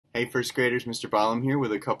Hey first graders, Mr. Ballum here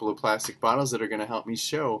with a couple of plastic bottles that are going to help me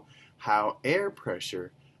show how air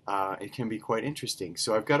pressure it can be quite interesting.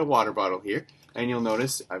 So I've got a water bottle here, and you'll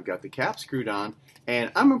notice I've got the cap screwed on,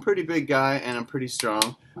 and I'm a pretty big guy and I'm pretty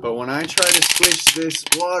strong, but when I try to squish this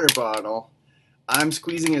water bottle, I'm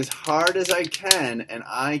squeezing as hard as I can, and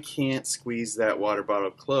I can't squeeze that water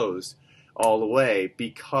bottle closed all the way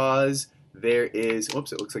because there is,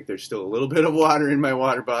 whoops, it looks like there's still a little bit of water in my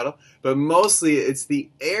water bottle, but mostly it's the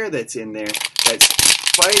air that's in there that's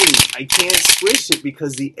fighting. I can't squish it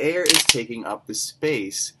because the air is taking up the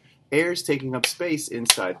space. Air is taking up space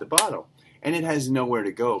inside the bottle, and it has nowhere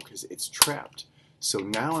to go because it's trapped. So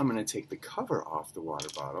now I'm going to take the cover off the water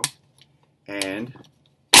bottle, and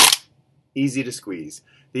easy to squeeze.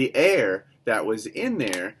 The air that was in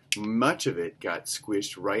there, much of it got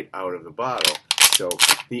squished right out of the bottle. So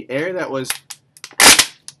the air that was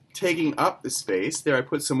taking up the space, there I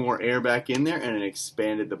put some more air back in there and it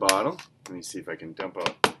expanded the bottle. Let me see if I can dump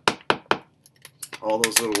out all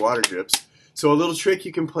those little water drips. So a little trick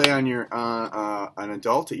you can play on your an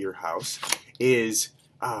adult at your house is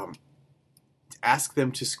ask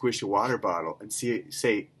them to squish a water bottle and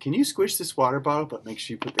say, can you squish this water bottle, but make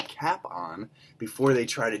sure you put the cap on before they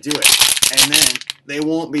try to do it. And then they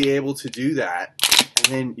won't be able to do that. And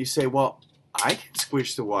then you say, well, I can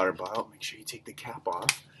squish the water bottle. Make sure you take the cap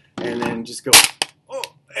off. And then just go, oh,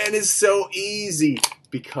 and it's so easy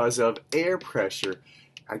because of air pressure.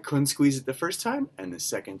 I couldn't squeeze it the first time, and the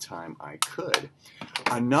second time I could.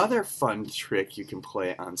 Another fun trick you can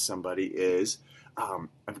play on somebody is,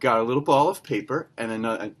 I've got a little ball of paper, and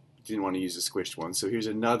another, I didn't want to use a squished one, so here's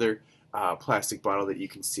another plastic bottle that you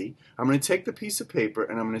can see. I'm going to take the piece of paper,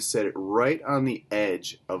 and I'm going to set it right on the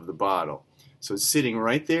edge of the bottle. So it's sitting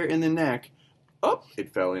right there in the neck. Oh,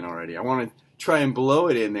 it fell in already. I want to try and blow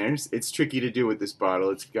it in there. It's tricky to do with this bottle.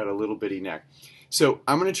 It's got a little bitty neck. So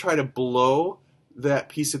I'm going to try to blow that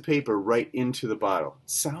piece of paper right into the bottle.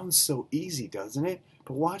 Sounds so easy, doesn't it?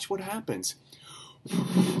 But watch what happens.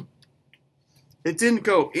 It didn't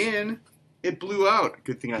go in. It blew out.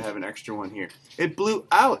 Good thing I have an extra one here. It blew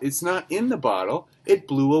out. It's not in the bottle. It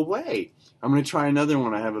blew away. I'm going to try another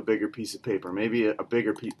one. I have a bigger piece of paper. Maybe a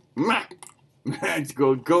bigger piece.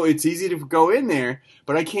 It's easy to go in there,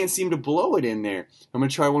 but I can't seem to blow it in there. I'm going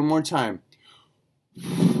to try one more time.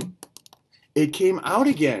 It came out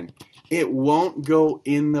again. It won't go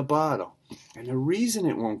in the bottle. And the reason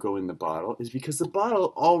it won't go in the bottle is because the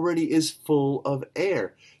bottle already is full of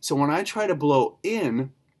air. So when I try to blow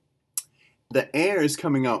in, the air is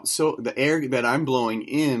coming out. So the air that I'm blowing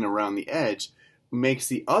in around the edge makes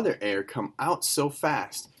the other air come out so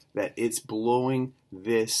fast that it's blowing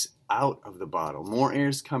this out of the bottle. More air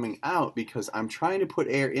is coming out because I'm trying to put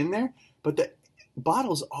air in there, but the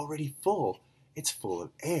bottle's already full. It's full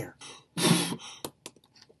of air.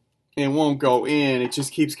 It won't go in. It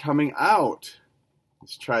just keeps coming out.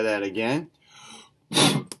 Let's try that again.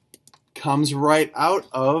 Comes right out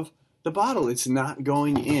of the bottle. It's not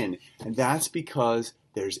going in. And that's because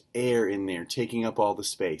there's air in there taking up all the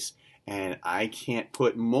space. And I can't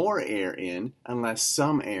put more air in unless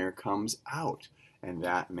some air comes out. And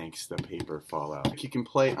that makes the paper fall out. You can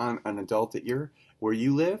play on an adult at where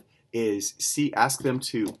you live is ask them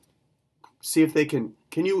to see if they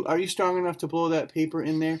are you strong enough to blow that paper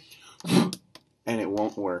in there? And it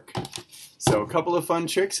won't work. So a couple of fun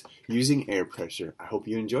tricks using air pressure. I hope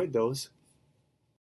you enjoyed those.